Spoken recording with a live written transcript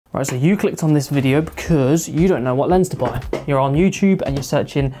Right, so you clicked on this video because you don't know what lens to buy. You're on YouTube and you're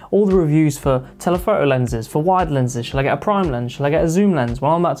searching all the reviews for telephoto lenses, for wide lenses. Should I get a prime lens? Should I get a zoom lens?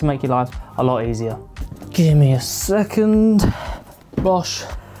 Well, I'm about to make your life a lot easier. Give me a second. Bosch.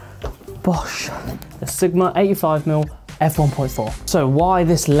 The Sigma 85mm f1.4. So why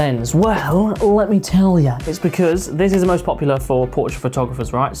this lens? Well, let me tell you. It's because this is the most popular for portrait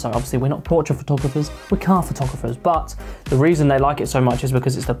photographers, right? So obviously we're not portrait photographers, we're car photographers, but the reason they like it so much is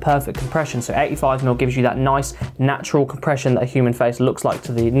because it's the perfect compression. So 85mm gives you that nice natural compression that a human face looks like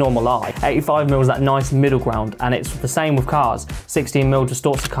to the normal eye. 85mm is that nice middle ground, and it's the same with cars. 16mm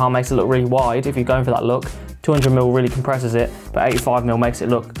distorts the car, makes it look really wide if you're going for that look. 200mm really compresses it, but 85mm makes it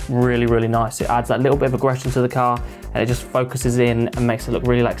look really, really nice. It adds that little bit of aggression to the car, and it just focuses in and makes it look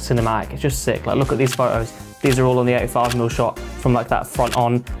really like cinematic. It's just sick. Like, look at these photos. These are all on the 85mm shot from like that front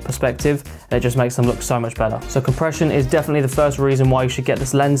on perspective, and it just makes them look so much better. So compression is definitely the first reason why you should get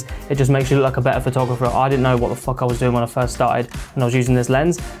this lens. It just makes you look like a better photographer. I didn't know what the fuck I was doing when I first started when I was using this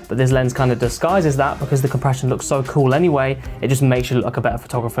lens, but this lens kind of disguises that because the compression looks so cool anyway. It just makes you look like a better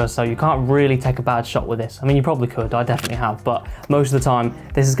photographer, so you can't really take a bad shot with this. I mean, you probably could, I definitely have, but most of the time,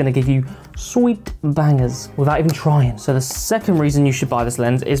 this is gonna give you sweet bangers without even trying. So the second reason you should buy this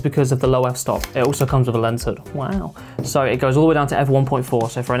lens is because of the low f-stop. It also comes with a lens hood. Wow. So it goes all the way down to f1.4.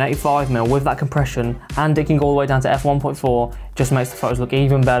 So for an 85mm with that compression, and it can go all the way down to f1.4, just makes the photos look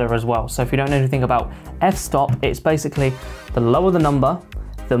even better as well. So if you don't know anything about f-stop, it's basically the lower the number,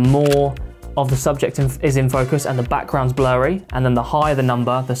 the more of the subject is in focus and the background's blurry, and then the higher the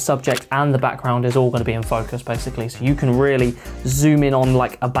number, the subject and the background is all going to be in focus basically. So you can really zoom in on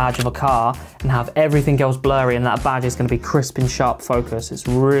like a badge of a car and have everything else blurry, and that badge is going to be crisp and sharp focus. It's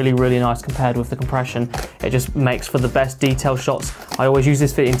really, really nice compared with the compression. It just makes for the best detail shots. I always use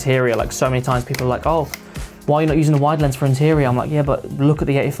this for interior. Like, so many times people are like, oh, why are you not using a wide lens for interior? I'm like, yeah, but look at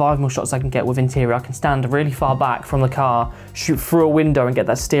the 85mm shots I can get with interior. I can stand really far back from the car, shoot through a window and get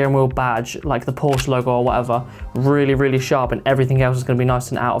that steering wheel badge, like the Porsche logo or whatever, really, really sharp, and everything else is gonna be nice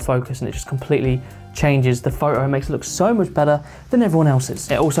and out of focus, and it just completely changes the photo and makes it look so much better than everyone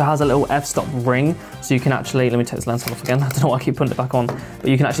else's. It also has a little f-stop ring, so you can actually, let me take this lens off again, I don't know why I keep putting it back on, but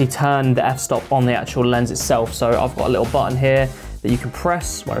you can actually turn the f-stop on the actual lens itself. So I've got a little button here that you can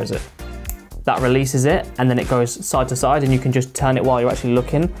press, where is it? That releases it, and then it goes side to side, and you can just turn it while you're actually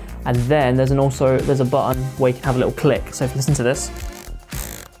looking. And then there's a button where you can have a little click. So if you listen to this,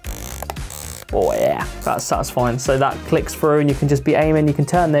 oh yeah, that's satisfying. So that clicks through and you can just be aiming, you can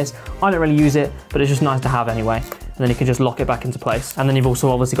turn this. I don't really use it, but it's just nice to have anyway. And then you can just lock it back into place. And then you've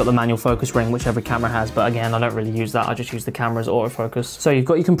also obviously got the manual focus ring, which every camera has, but again, I don't really use that. I just use the camera's autofocus. So you've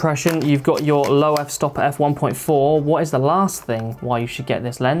got your compression, you've got your low f-stop at f1.4. What is the last thing why you should get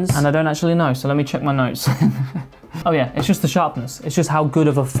this lens? And I don't actually know, so let me check my notes. Oh yeah, it's just the sharpness. It's just how good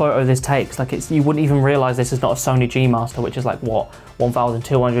of a photo this takes. Like, you wouldn't even realize this is not a Sony G Master, which is like what,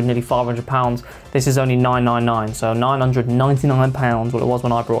 1,200, nearly 500 pounds. This is only 999, so 999 pounds. Well, it was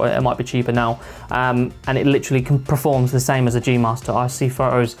when I brought it. It might be cheaper now. And it literally performs the same as a G Master. I see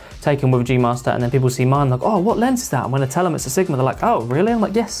photos taken with a G Master, and then people see mine like, oh, what lens is that? And when I tell them it's a Sigma, they're like, oh, really? I'm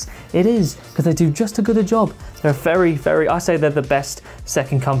like, yes, it is, because they do just as good a job. They're very, very, I say they're the best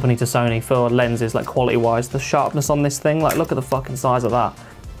second company to Sony for lenses, like quality-wise. The sharpness on this thing, like, look at the fucking size of that.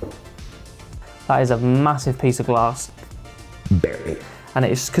 That is a massive piece of glass. Barely. And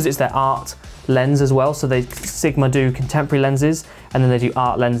it's because it's their art lens as well. So Sigma do contemporary lenses, and then they do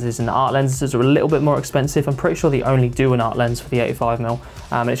art lenses, and the art lenses are a little bit more expensive. I'm pretty sure they only do an art lens for the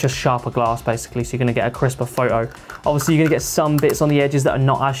 85mm. It's just sharper glass basically, so you're gonna get a crisper photo. Obviously you're gonna get some bits on the edges that are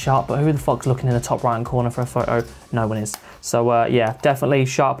not as sharp, but who the fuck's looking in the top right hand corner for a photo? No one is. So yeah, definitely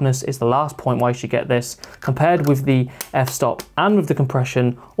sharpness is the last point why you should get this. Compared with the f-stop and with the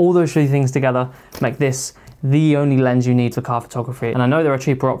compression, all those three things together make this the only lens you need for car photography. And I know there are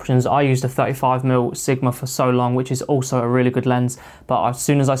cheaper options. I used a 35mm Sigma for so long, which is also a really good lens, but as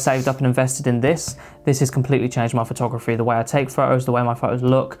soon as I saved up and invested in this has completely changed my photography. The way I take photos, the way my photos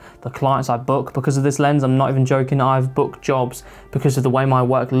look, the clients I book because of this lens. I'm not even joking, I've booked jobs because of the way my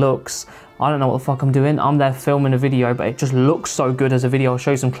work looks. I don't know what the fuck I'm doing. I'm there filming a video, but it just looks so good as a video. I'll show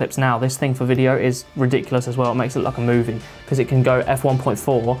you some clips now. This thing for video is ridiculous as well. It makes it look like a movie because it can go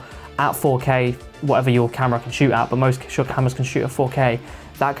f1.4 at 4K, whatever your camera can shoot at, but most cameras can shoot at 4K.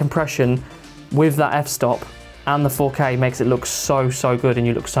 That compression with that f-stop and the 4K makes it look so good, and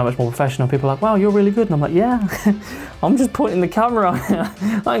you look so much more professional. People are like, wow, you're really good. And I'm like, yeah, I'm just pointing the camera.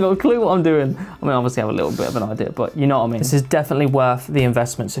 I ain't got a clue what I'm doing. I mean, obviously I have a little bit of an idea, but you know what I mean? This is definitely worth the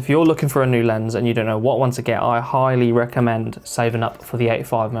investment. So if you're looking for a new lens and you don't know what one to get, I highly recommend saving up for the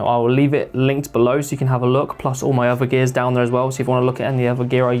 85mm. I will leave it linked below so you can have a look, plus all my other gears down there as well. So if you want to look at any other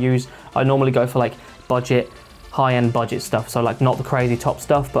gear I use, I normally go for like budget, high-end budget stuff, so like not the crazy top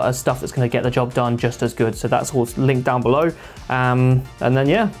stuff, but stuff that's going to get the job done just as good. So that's all linked down below, and then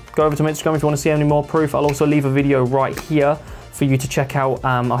yeah, go over to my Instagram if you want to see any more proof. I'll also leave a video right here for you to check out.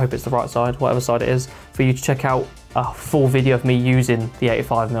 I hope it's the right side, whatever side it is, for you to check out a full video of me using the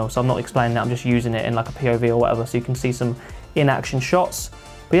 85mm. So I'm not explaining it, I'm just using it in like a POV or whatever, so you can see some in-action shots.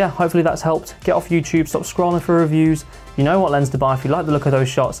 But yeah, hopefully that's helped. Get off YouTube, stop scrolling for reviews. You know what lens to buy. If you like the look of those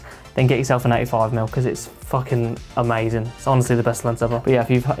shots, then get yourself an 85mm, because it's fucking amazing. It's honestly the best lens ever. But yeah, if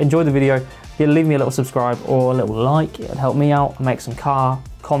you've enjoyed the video, leave me a little subscribe or a little like. It'd help me out and make some car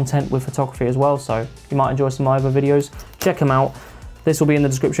content with photography as well. So you might enjoy some of my other videos. Check them out. This will be in the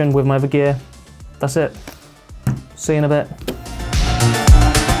description with my other gear. That's it. See you in a bit.